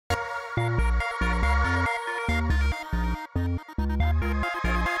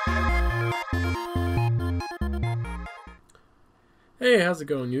Hey, how's it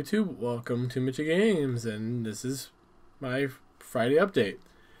going, YouTube? Welcome to Mitchey Games, and this is my Friday update.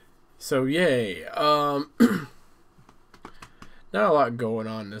 So, yay. Not a lot going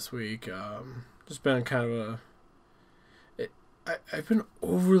on this week. Just been kind of I've been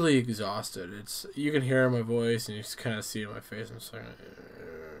overly exhausted. You can hear my voice, and you just kind of see it in my face. I'm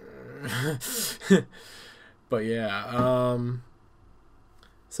just like, but yeah.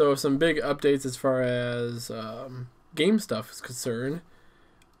 So some big updates as far as game stuff is concerned.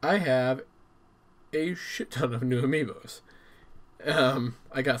 I have a shit ton of new Amiibos.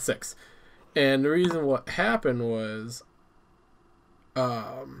 I got 6. And the reason what happened was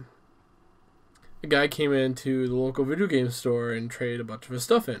a guy came into the local video game store and traded a bunch of his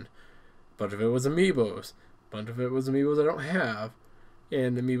stuff in. A bunch of it was Amiibos. A bunch of it was Amiibos I don't have.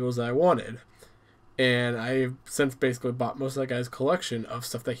 And Amiibos that I wanted. And I've since basically bought most of that guy's collection of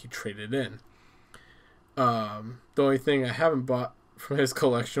stuff that he traded in. The only thing I haven't bought from his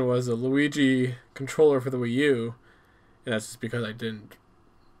collection was a Luigi controller for the Wii U. And that's just because I didn't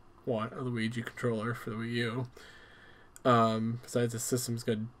want a Luigi controller for the Wii U. Besides, the system's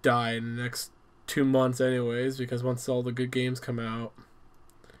going to die in the next 2 months anyways, because once all the good games come out,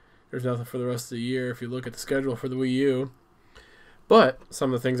 there's nothing for the rest of the year if you look at the schedule for the Wii U. But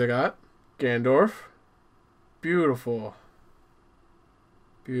some of the things I got: Gandorf. Beautiful.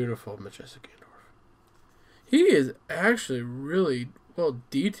 Beautiful, majestic Gandorf. He is actually really well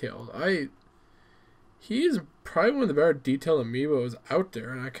detailed. He is probably one of the better detailed Amiibos out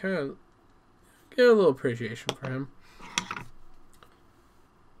there, and I kind of get a little appreciation for him.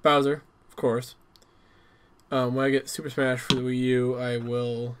 Bowser, of course. When I get Super Smash for the Wii U, I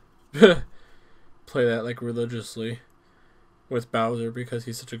will play that like religiously with Bowser because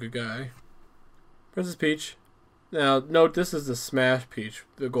he's such a good guy. Princess Peach. Now, note this is the Smash Peach,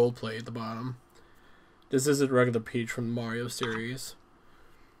 the gold plate at the bottom. This isn't regular Peach from the Mario series.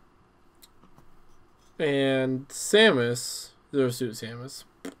 And Samus, Zero Suit Samus.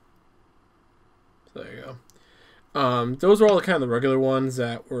 So there you go. Those are all kind of the regular ones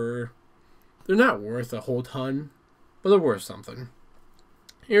that they're not worth a whole ton, but they're worth something.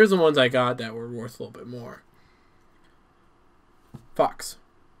 Here's the ones I got that were worth a little bit more. Fox.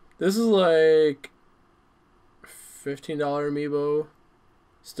 This is like $15 Amiibo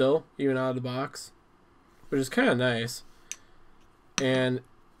still, even out of the box, which is kind of nice. And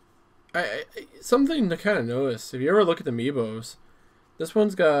something to kind of notice, if you ever look at the Amiibos, this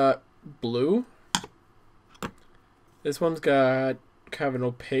one's got blue. This one's got kind of an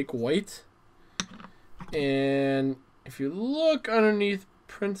opaque white. And if you look underneath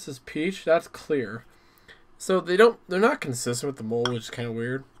Princess Peach, that's clear. So they're not consistent with the mold, which is kind of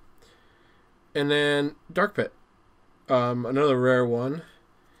weird. And then Dark Pit, another rare one.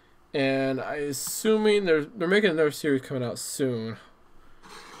 And I'm assuming they're making another series coming out soon.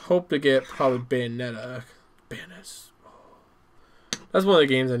 Hope to get probably Bayonetta. Bayonetta's, that's one of the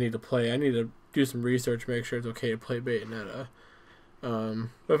games I need to play. I need to do some research, make sure it's okay to play Bayonetta.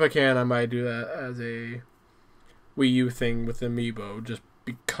 But if I can, I might do that as a Wii U thing with Amiibo, just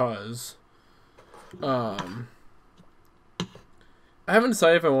because. I haven't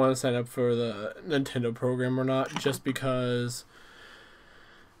decided if I want to sign up for the Nintendo program or not, just because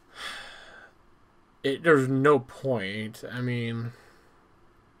there's no point. I mean,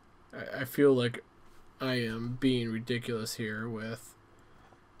 I feel like I am being ridiculous here with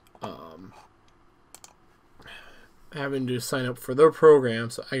having to sign up for their program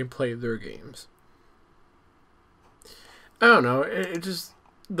so I can play their games. I don't know. It just,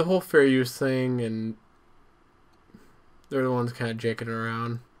 the whole fair use thing, and they're the ones kind of jaking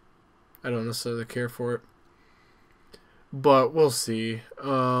around. I don't necessarily care for it, but we'll see.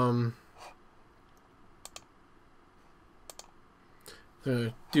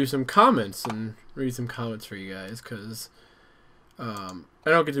 Do some comments and read some comments for you guys, because I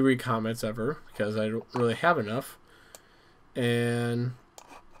don't get to read comments ever because I don't really have enough, and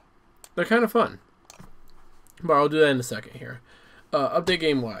they're kind of fun. But I'll do that in a second here. Update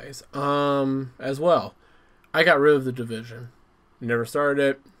game wise, as well, I got rid of The Division. Never started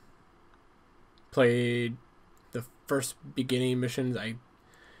it. Played the first beginning missions.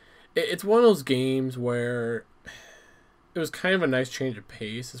 It's one of those games where it was kind of a nice change of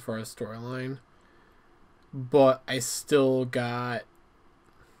pace as far as storyline, but I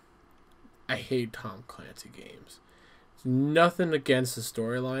hate Tom Clancy games. It's nothing against the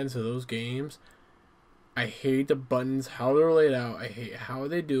storylines of those games. I hate the buttons, how they're laid out. I hate how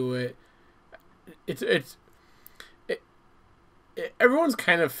they do it. Everyone's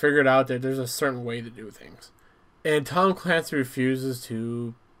kind of figured out that there's a certain way to do things, and Tom Clancy refuses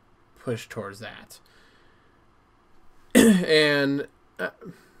to push towards that. and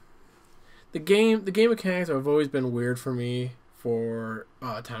the game mechanics have always been weird for me for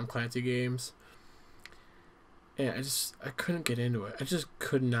Tom Clancy games, and I couldn't get into it. I just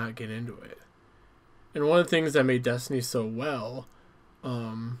could not get into it. And one of the things that made Destiny so well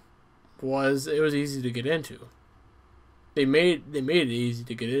was it was easy to get into. They made it easy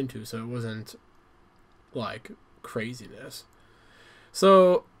to get into, so it wasn't like craziness.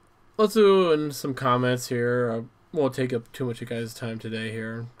 So let's do in some comments here. I won't take up too much of you guys' time today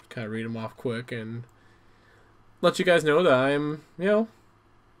here. Kind of read them off quick and let you guys know that I'm,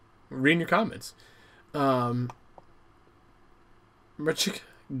 reading your comments. Mitchey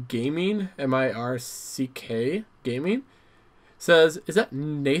Gaming, MIRCK Gaming, says, "Is that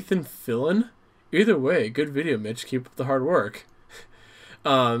Nathan Fillion? Either way, good video, Mitch. Keep up the hard work."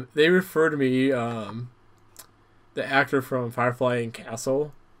 They refer to me, the actor from Firefly and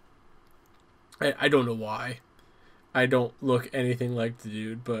Castle. I don't know why. I don't look anything like the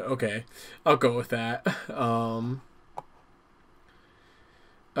dude, but okay, I'll go with that.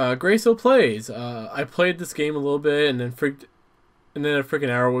 Grayso plays. I played this game a little bit, and then a freaking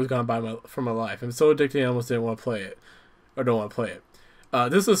hour was gone by from my life. I'm so addicted, I almost didn't want to play it, or don't want to play it.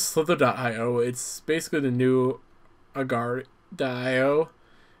 This is Slither.io. It's basically the new Agar.io,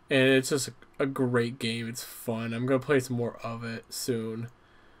 and it's just a great game. It's fun. I'm gonna play some more of it soon.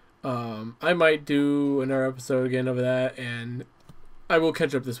 I might do another episode again of that, and I will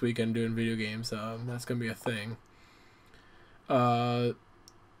catch up this weekend doing video games. That's gonna be a thing. From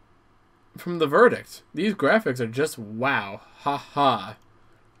The Verdict, these graphics are just wow. Ha ha.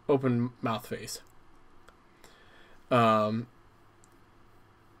 Open mouth face. Just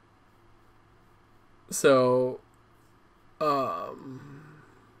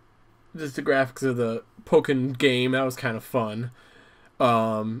the graphics of the Pokken game, that was kind of fun.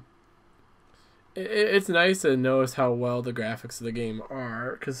 It's nice to notice how well the graphics of the game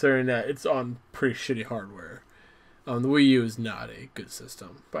are, considering that it's on pretty shitty hardware. The Wii U is not a good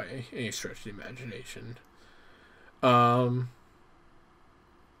system by any stretch of the imagination. From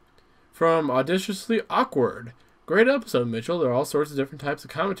Audaciously Awkward. Great episode, Mitchell. There are all sorts of different types of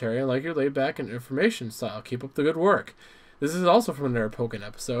commentary. I like your laid back and information style. Keep up the good work. This is also from another Pokemon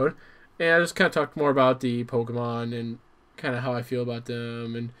episode. And I just kind of talked more about the Pokemon and kind of how I feel about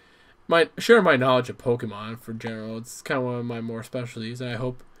them, and share my knowledge of Pokemon for general. It's kind of one of my more specialties, and I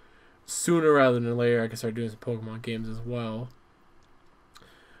hope sooner rather than later I can start doing some Pokemon games as well.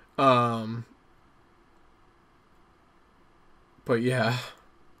 But yeah.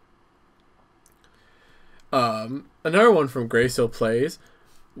 Another one from Grayso Plays.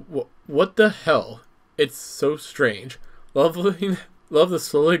 What the hell? It's so strange. Love the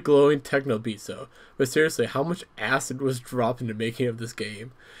slowly glowing techno beats though. But seriously, how much acid was dropped into making of this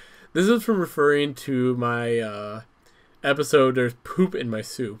game? This is from referring to my episode There's Poop in My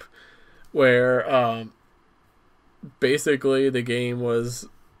Soup, where basically the game was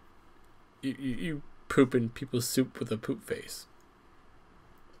you poop in people's soup with a poop face.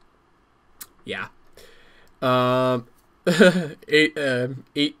 Yeah.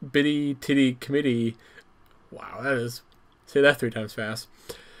 8-bitty titty committee. Wow, that is, say that 3 times fast.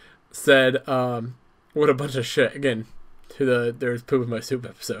 Said, what a bunch of shit. Again, to the There's Poop in My Soup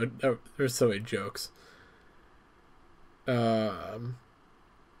episode. There's so many jokes. God,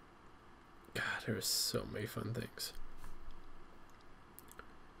 there's so many fun things.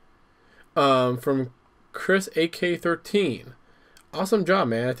 From Chris AK13. Awesome job,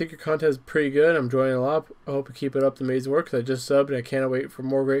 man. I think your content is pretty good. I'm enjoying it a lot. I hope you keep it up the amazing work, because I just subbed and I can't wait for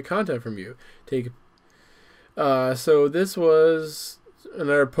more great content from you. So this was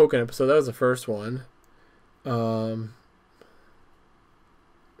another Pokemon episode. That was the first one. So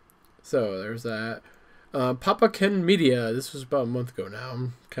there's that. Papa Ken Media. This was about a month ago now.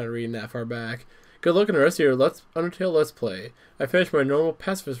 I'm kind of reading that far back. Good luck on the rest of your Undertale Let's Play. I finished my normal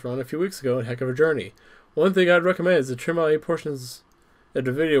pacifist run a few weeks ago, and heck of a journey. One thing I'd recommend is to trim out any portions of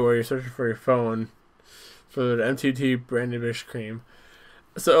the video where you're searching for your phone for the MTT Brandish cream.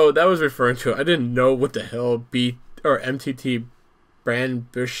 So that was referring to it. I didn't know what the hell MTT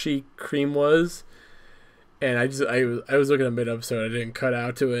Brandish cream was. And I was looking at mid-episode, I didn't cut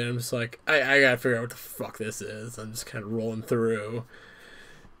out to it, and I'm just like, I gotta figure out what the fuck this is. I'm just kind of rolling through.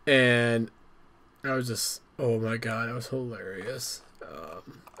 And I was just, oh my god, it was hilarious.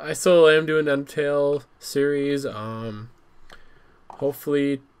 I still am doing the Undertale series.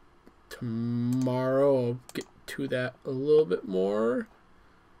 Hopefully tomorrow I'll get to that a little bit more.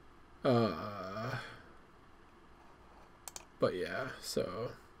 But yeah,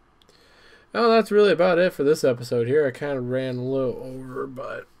 so... Oh, that's really about it for this episode here. I kind of ran a little over,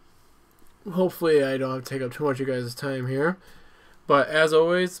 but hopefully I don't have to take up too much of you guys' time here. But as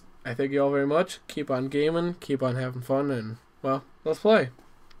always, I thank you all very much. Keep on gaming, keep on having fun, and, well, let's play.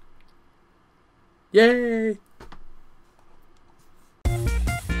 Yay!